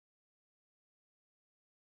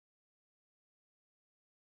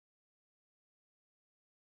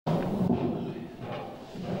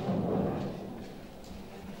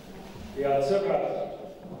Head sõbrad,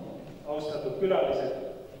 austatud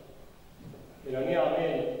külalised, meil on hea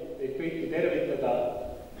meel teid kõiki tervitada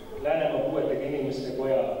Läänemaa Puuetega Inimeste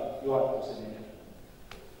Koja juhatuse nimel.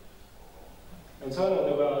 On saanud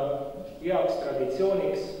juba heaks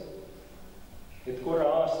traditsiooniks, et korra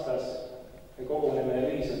aastas me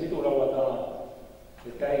koguneme ühise pidulaua taha,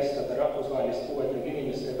 et tähistada rahvusvahelist puuetega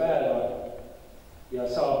inimeste päeva ja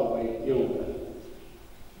saabuvaid jõule.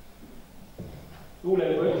 Luule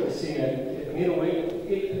juba ütles siin, et minu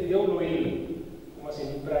jõuluilm, kui ma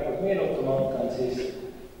siin praegu meenutama hakkan, siis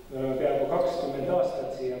me oleme peaaegu 20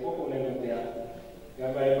 aastat siia kogunenud ja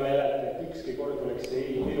ma ei mäleta, et ükski kord oleks see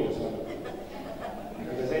ilm ilus olnud.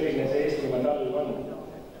 Aga selline see Eestimaa talv on.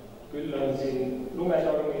 Küll on siin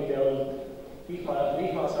lumetormid ja olnud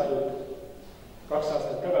vihmasajud. 2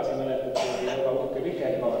 aastat tagasi mäletate, oli väga uhke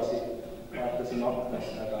vikerkaarsi, vaatasime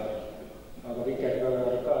aknast, aga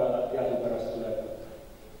vikerkaar ka teadupärast tuleb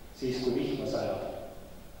siis, kui vihma sajab.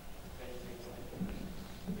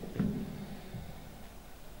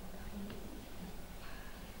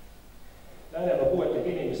 Läänemaa Puuetega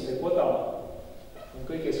Inimeste Koda on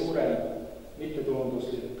kõige suurem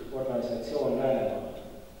mittetulunduslik organisatsioon Läänemaal.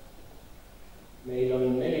 Meil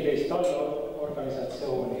on 14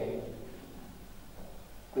 allorganisatsiooni,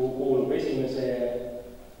 kuhu kuulub 1.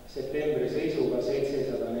 septembri seisuga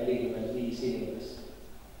 745 inimest.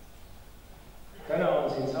 Täna on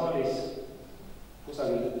siin saalis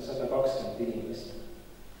kusagil 120 inimest,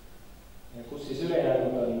 kus siis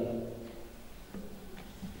ülejäänud on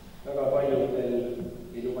väga paljudel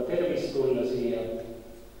ei juba tervist tulla siia.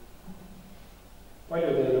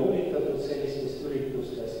 Paljud ei ole huvitatud sellistest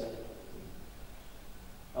üritustest,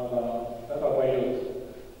 aga väga paljud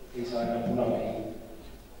ei saa enam kunagi.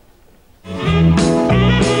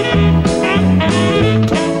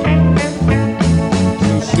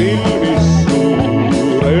 Silmis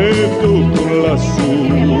suuretu tulla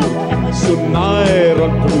suur, sun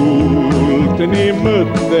naerad kuult nii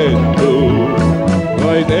mõttetu,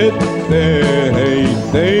 vaid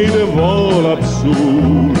etteheiteid voolab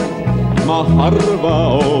suur. Ma harva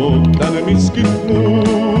ootan miskit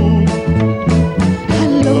muud.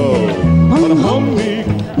 Hello, on hommik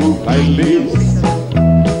mu kallis,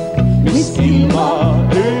 mis ilma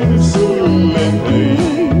öö sulle tõi.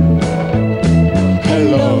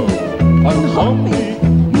 Hello, on hommik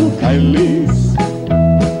mu kallis,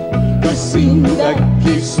 kas sind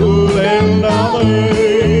äkki sulenda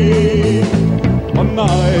või? On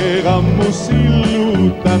aega mu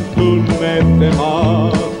sillutan tunnete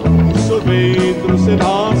maad, su veidrused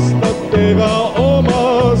aastatega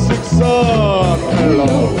omaseks saan.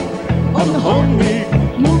 Hello, on hommik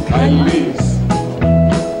mu kallis,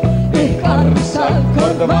 ehk armsalt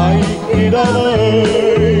kord vaikida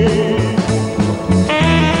või?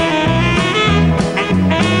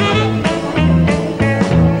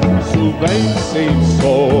 Väikseid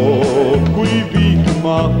soov, kui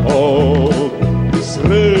vihma hoog, mis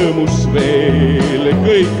rõõmus veel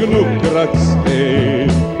kõik nukraks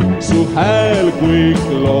teeb. Su hääl kui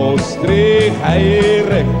kloostri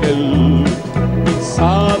häirekell, mis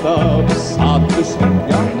saadab saatust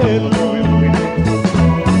ja nell.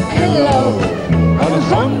 Hello, on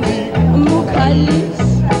hommik mu kallis,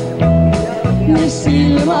 mis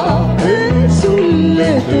ilma öö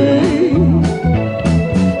sulle tõi.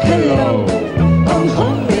 Hello, on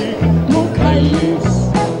hommik mu kallis,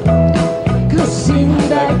 kas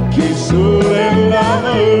sind äkki sulenda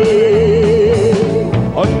või?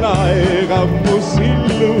 On aega mu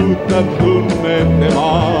silluta tunnete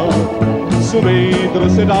maad, su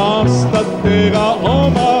veidrused aastatega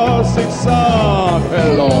omaseks saan.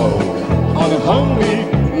 Hello, on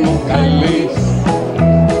hommik mu kallis,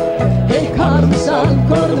 ehk armsalt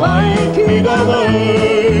kord vaikida või?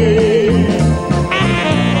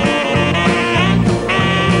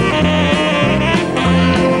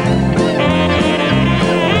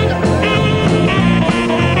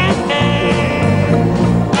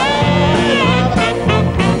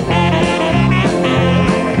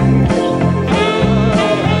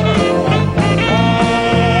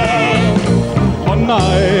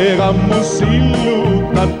 Aega mu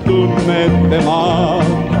silluta tunnete maad,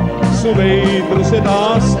 su veidrused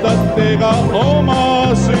aastatega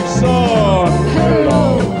omaseks saan. Hello,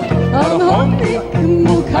 on hommik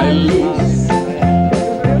mu kallis,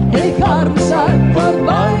 ehk armsalt kord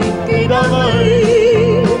vaikida või?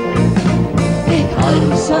 Ehk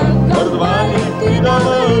armsalt kord vaikida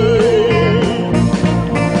või?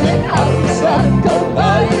 Ehk armsalt kord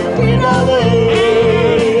vaikida või?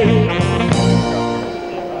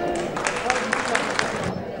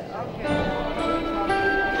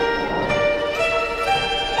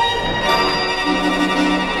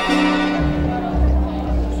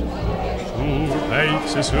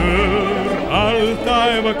 pööral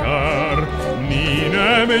taevakaar, nii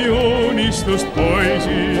näeme joonistust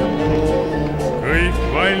poisil. Kõik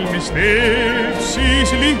valmis teeb,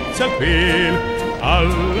 siis lihtsalt veel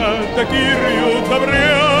alla ta kirjutab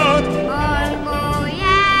read. Olgu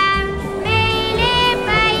jääb meile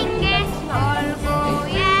päike, olgu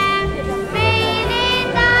jääb meile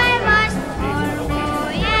taevas, olgu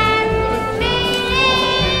jääb meile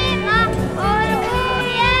ema, olgu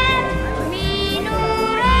jääb minu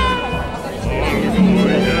rõõm. Olgu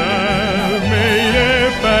jääb meile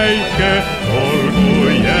päike, olgu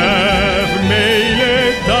jääb meile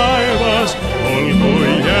taevas, olgu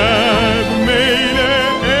jääb meile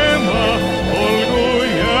ema, olgu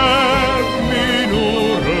jääb minu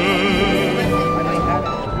rõõm.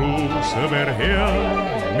 Truu sõber hea,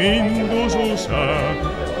 mind usu sa,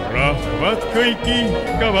 rahvad kõik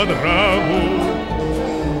ihkavad rahu.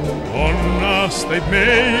 On aastaid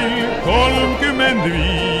meil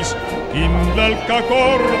 35, kindlalt ka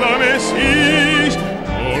kordame siis.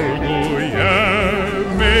 Olgu jääb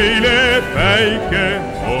meile päike,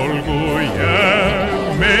 olgu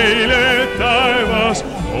jääb meile taevas,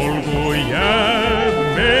 olgu jääb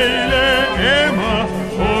meile ema,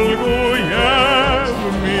 olgu jääb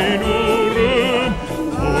minu rõõm.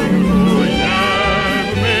 Olgu jääb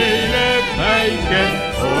meile päike,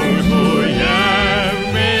 olgu jääb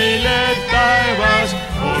meile taevas,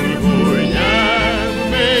 olgu jääb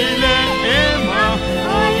meile ema,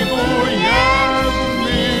 olgu jääb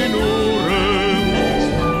minu rõõm.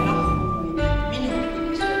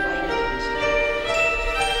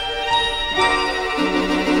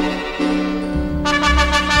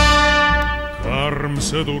 Karm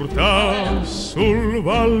sõdur taas, sul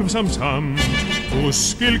valvsam samm,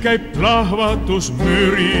 kuskil käib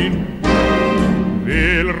plahvatusmürin.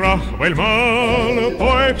 Veel rahvail maal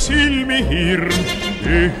poeb silmi hirm,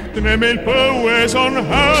 ühtne meil põues on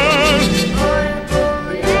hääl. Olgu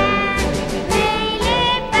jääb meile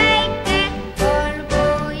päike,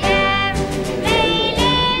 olgu jääb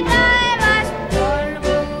meile taevas,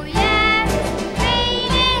 olgu jääb meile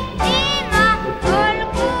ema,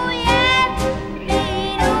 olgu jääb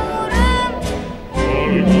minu rõõm.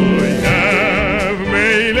 Olgu jääb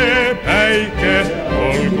meile päike,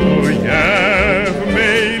 olgu jääb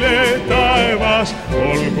meile taevas,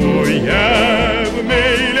 olgu jääb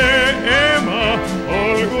meile ema,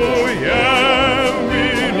 olgu jääb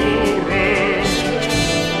minu rõõm.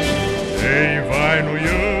 Ei vaenu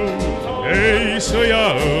jõud, ei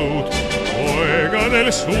sõjaõud, poegadel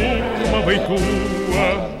surma või tuua.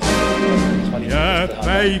 Jääb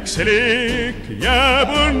päikseleek, jääb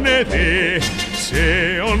õnnetee,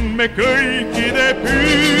 see on me kõikide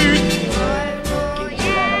püüd. Olgu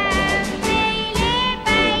jääb meile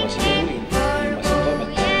päike, olgu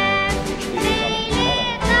jääb meile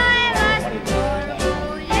taevas, olgu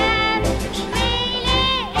jääb meile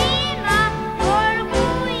ema, olgu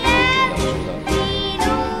jääb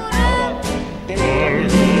minu rõõm.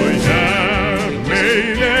 Olgu jääb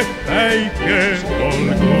meile päike,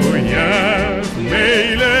 olgu jääb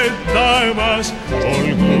meile taevas,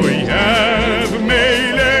 olgu jääb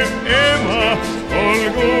meile ema,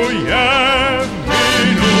 olgu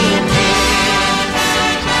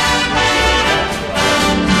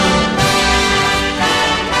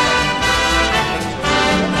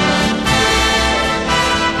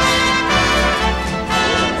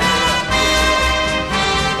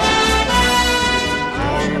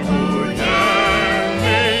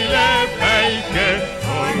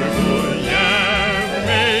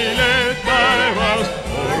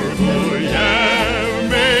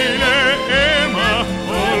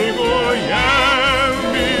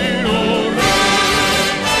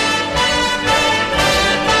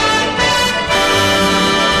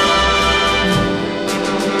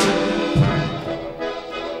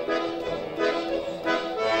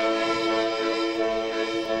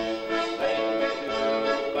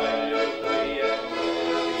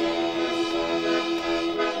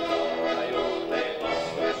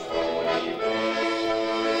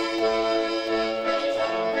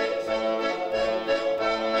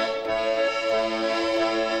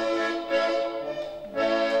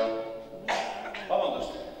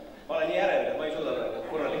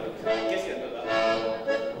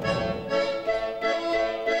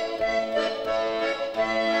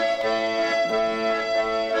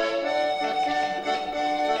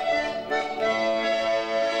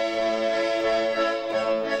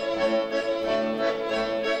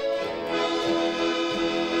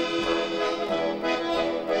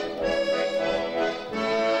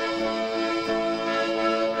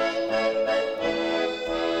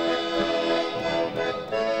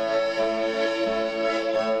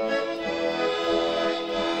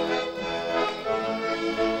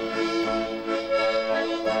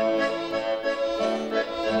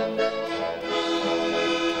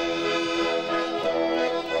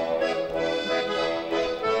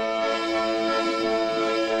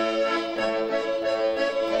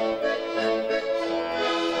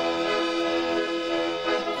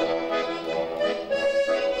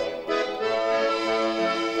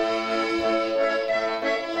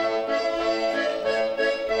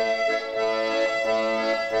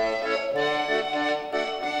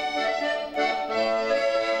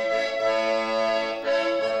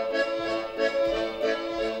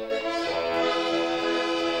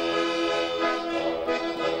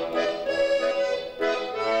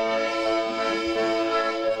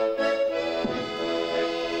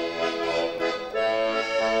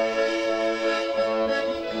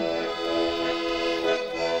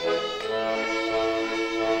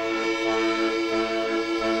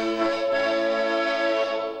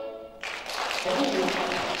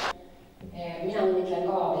Mina õnnitlen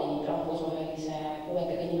ka teid rahvusvahelise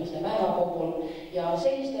puuetega inimeste päeva puhul ja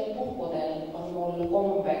sellistel puhkudel on mul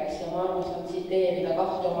kombeks ja ma armastan tsiteerida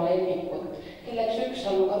kahte oma lemmikut, kelleks üks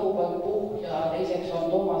on karupoeg Puhh ja teiseks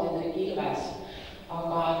on Toomas Hendrik Ilves.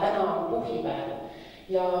 Aga täna on puhhipäev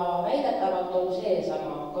ja väidetavalt on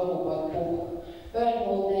seesama karupoeg Puhh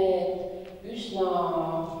öelnud need üsna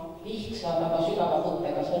lihtsad, aga sügava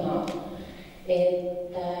mõttega sõnad,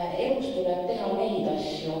 et elus tuleb teha neid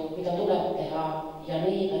asju, mida tuleb teha ja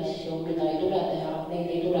neid asju, mida ei tule teha, neid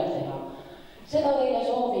ei tule teha. Seda teile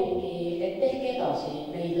soovingi, et tehke edasi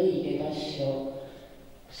neid õigeid asju.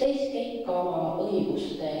 Seiske ikka oma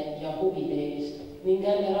õiguste ja huvide eest ning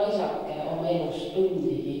ärge raisake oma elus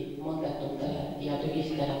tundigi mõttetutele ja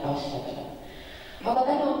tühistele asjadele. Aga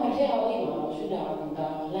täna on mul hea võimalus üle anda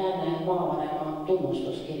Lääne maavanema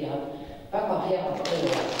tunnustuskirjad. Väga hea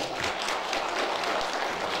töö.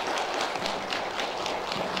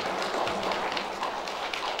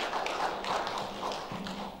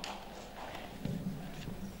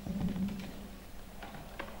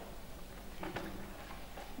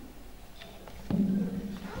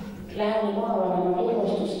 Lääne maavanema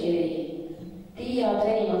tunnustuskiri Tiia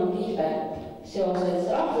Treimann Tiibet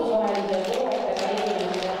seoses rahvusvahelise puuetega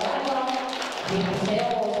inimeste päeva ning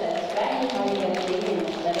seoses vähihaigete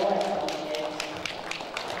inimeste toetamise eest.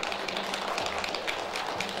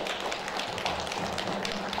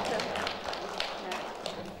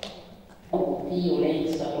 Tiiu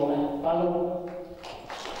Leitsalule, palun.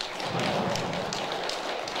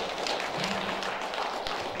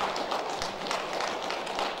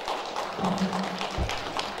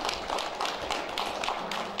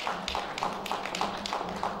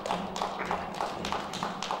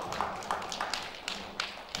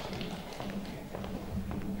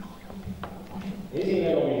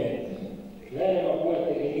 Esimene nomineet, Läänemaa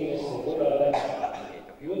puuetega inimeste korraldaja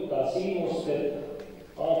Juta Siimustet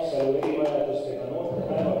Haapsalu erivajadustega noorte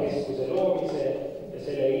päevakeskuse loomise ja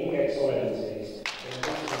selle hingeks olemise eest.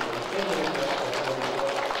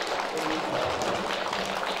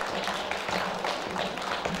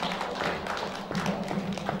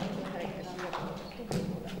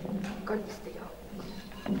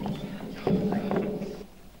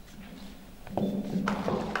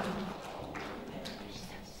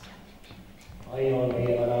 Aino on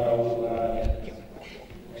meie vana raudvärane.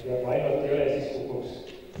 Ja kui Ainot ei ole, siis kukuks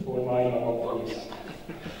pool maailma kokku.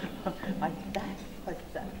 Aitäh.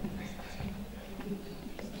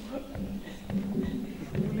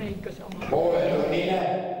 Pooltunnine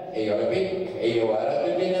ei ole pikk, ei jõua ära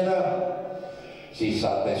tüllineda, siis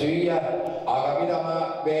saate süüa, aga mida ma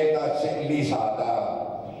veel tahtsin lisada,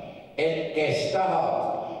 et kes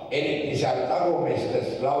tahab, eriti seal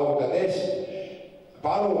tagumistes laudades,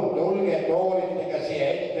 palun tulge toolitega siia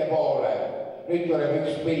ettepoole. Nüüd tuleb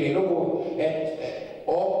üks pillilugu, et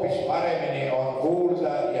hoopis paremini on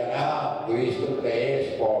kuulda ja näha, kui istute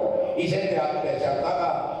eespool. Ise teate, seal taga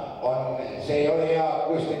on, see ei ole hea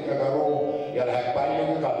akustikaga ruum ja läheb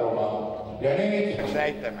paljugi kaduma. Ja nüüd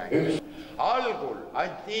näitame. Algul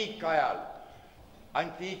antiikajal,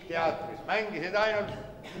 antiikteatris mängisid ainult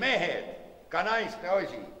mehed, ka naiste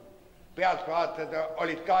osi. Pealtvaatajad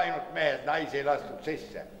olid ka ainult mehed, naisi ei lastud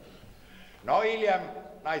sisse. No hiljem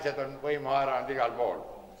naised on võimu haaranud igal pool.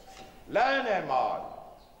 Läänemaal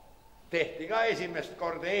tehti ka esimest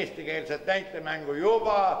korda eestikeelset näitemängu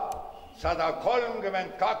juba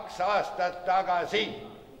 132 aastat tagasi.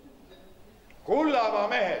 Kullava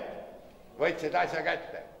mehed võtsid asja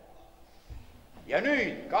kätte. Ja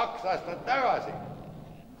nüüd 2 aastat tagasi,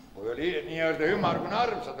 kui oli nii-öelda ümmargune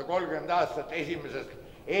arv 130 aastat esimesest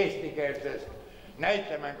eestikeelsest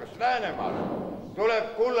näitemängust Läänemaal,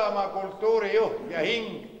 tuleb Kullamaa kultuurijuht ja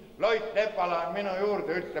hing Loit Lepala minu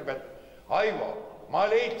juurde, ütleb, et Aivo, ma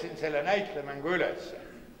leidsin selle näitemängu üles,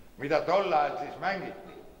 mida tol ajal siis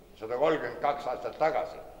mängiti 132 aastat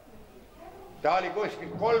tagasi. Ta oli kuskil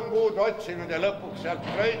 3 kuud otsinud ja lõpuks sealt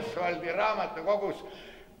KRISTOVALDi raamatukogus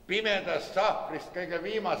pimedast sahvrist kõige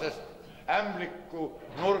viimasest ämbliku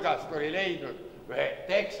nurgast oli leidnud ühe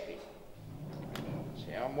teksti.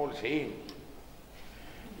 See on mul siin.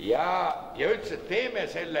 Ja ütles, et teeme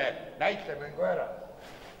selle näitemängu ära.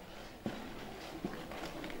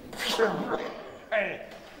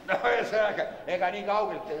 No ühesõnaga, ega nii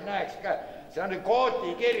kaugelt ei näeks ka, see on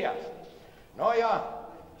kooti kirjas. No ja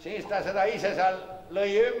siis ta seda ise seal lõi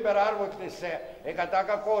ümber arvutisse, ega ta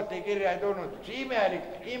ka kooti kirja ei tulnud.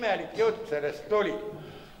 Imelik jutt sellest tuli.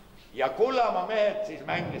 Ja Kullamaa mehed siis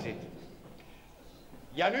mängisid.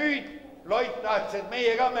 Ja nüüd Loit tahtis, et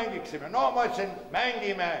meie ka mängiksime. No ma ütlesin,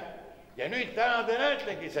 mängime. Ja nüüd täna te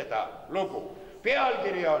näetegi seda lugu.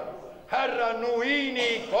 Pealkiri on härra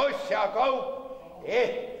Nuini kosjakaup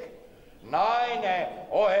ehk naine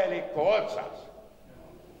oheliku otsas.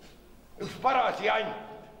 Üks paras jant.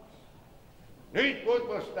 Nüüd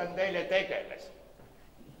tutvustan teile tegelasi.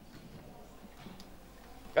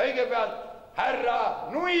 Kõigepealt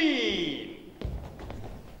härra Nuin.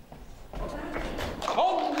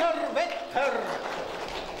 Konner Vetter,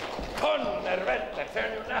 see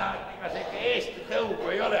on ju näha, et ega see ikka Eesti tõugu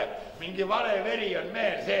ei ole. Mingi vale veri on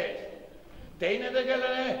meel sees. Teine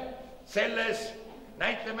tegelane selles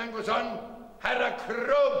näitemängus on härra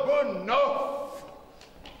Krobunov.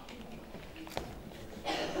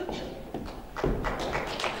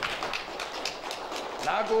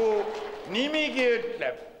 Nagu nimigi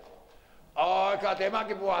ütleb, aga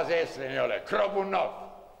temagi puhas eestlane ei ole, Krobunov,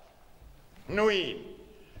 Nuin.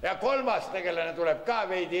 Ja kolmas tegelane tuleb ka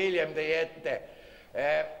veidi hiljem teie ette.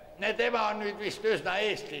 Tema on nüüd vist üsna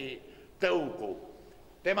Eesti tõugu.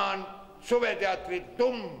 Tema on suveteatri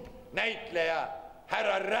tumb näitleja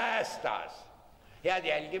härra Räästas. Head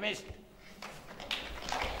jälgimist.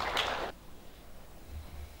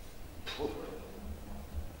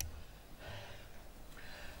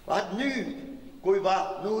 Vaat nüüd, kui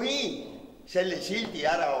va Nuin selle sildi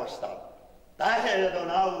ära ostab, tähed on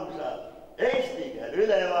ausad, eesti keel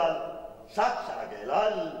üleval, saksa keel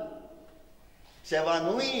all. See va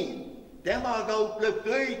Nuin, tema kaupleb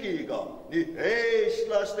kõigiga, nii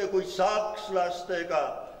eestlaste kui sakslastega.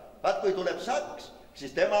 Vaat kui tuleb saks,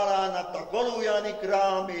 siis temale annab ta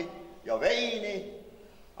kolujanikraami ja veini.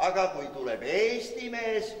 Aga kui tuleb eesti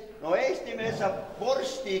mees, no eesti mees saab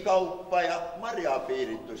vorstikaupa ja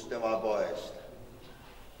marjapiiritust tema poest.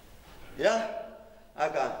 Jah,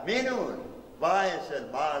 aga minul vaesel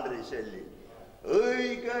maalriselli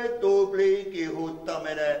õige tubli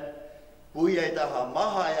kihutamine, kui ei taha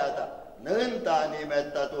maha jääda nõnda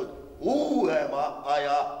nimetatud uuema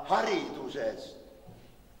aja haridusest.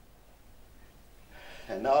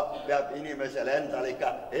 No, peab inimesel endal ikka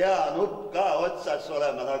hea nupp ka otsas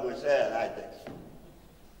olema, nagu see näiteks.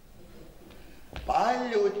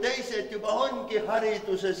 Paljud teised juba ongi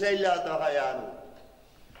hariduse selja taha jäänud.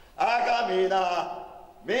 Aga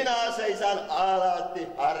mina seisan alati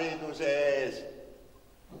hariduse ees.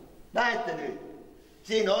 Näete nüüd,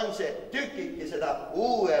 siin on see tükiki seda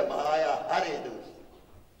uuema aja haridust.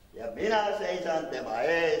 Ja mina seisan tema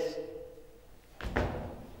ees.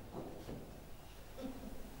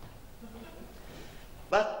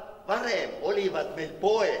 Varem olivad meil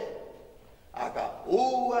poed, aga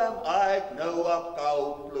uuem aeg nõuab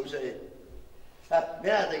kaupluse.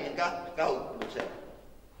 Mina tegin ka kaupluse.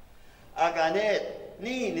 Aga need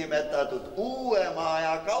niinimetatud uuema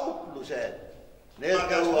aja kauplused, need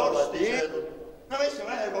nõuavad no mis see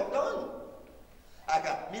vähe kohta on?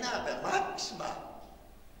 Aga mina pean maksma.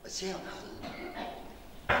 See on halb.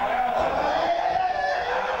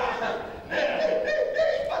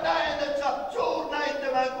 Ma näen, et sa suur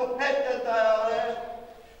näitemängu etendaja oled.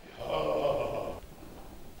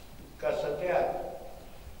 Kas sa tead,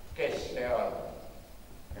 kes see on?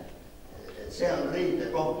 See on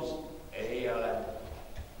riidekomps. Ei ole.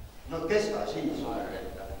 No kes ta siis on?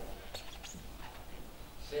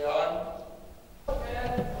 See on?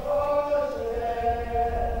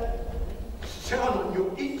 see on ju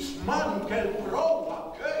üks mann, kel proua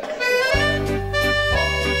köög.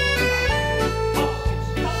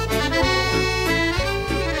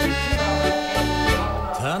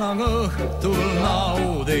 Täna õhtul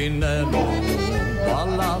naudin elu,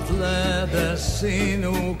 vallatledes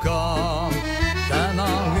sinuga. Täna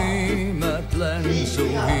imetlen su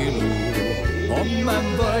ilu, homme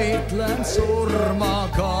võitlen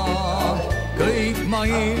surmaga. Kõik ma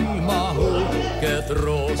ilma hulked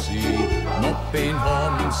roosid noppin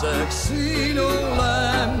homseks sinule.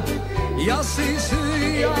 Ja siis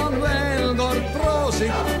hüüan veel kord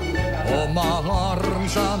proosid oma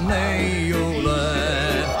armsa neiule.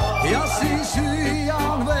 Ja siis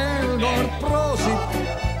hüüan veel kord proosid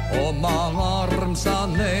oma armsa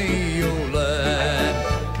neiule.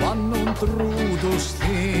 Vannun truudust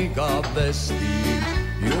igavesti,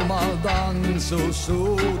 jumaldan su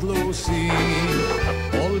suudlusi.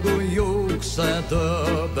 Olgu juuksed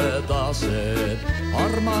hõbedased,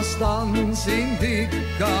 armastan sind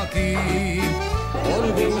ikkagi.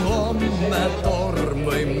 Olgu homme torm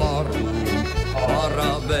või maru,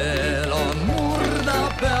 vara veel on murda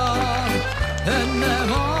peal. Enne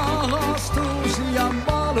ahastus ja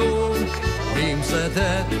valu, viimsed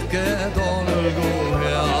hetked olgu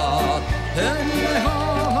head. Enne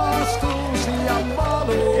ahastus ja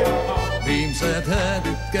valu, viimsed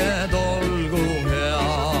hetked olgu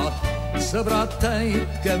head. Sõbrad,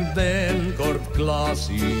 täitke veel kord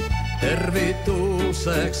klaasid,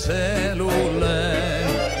 tervituseks elule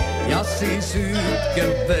ja siis hüüdke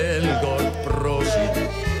veel kord prosid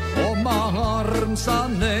oma armsa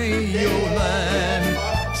neiule.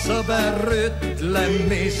 Sõber, ütle,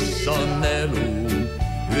 mis on elu,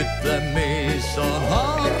 ütle, mis on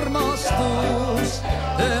armastus.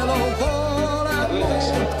 Elu pole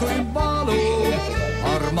muud kui valu,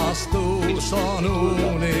 armastus on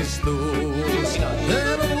unistus.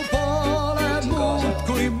 Elu pole muud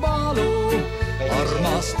kui valu,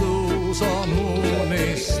 armastus on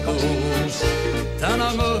unistus. Täna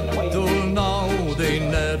õhtul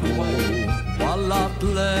naudin elu,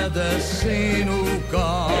 vallatledes sinuga.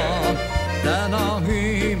 Täna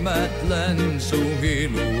imetlen su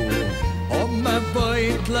ilu, homme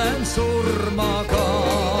võitlen surmaga.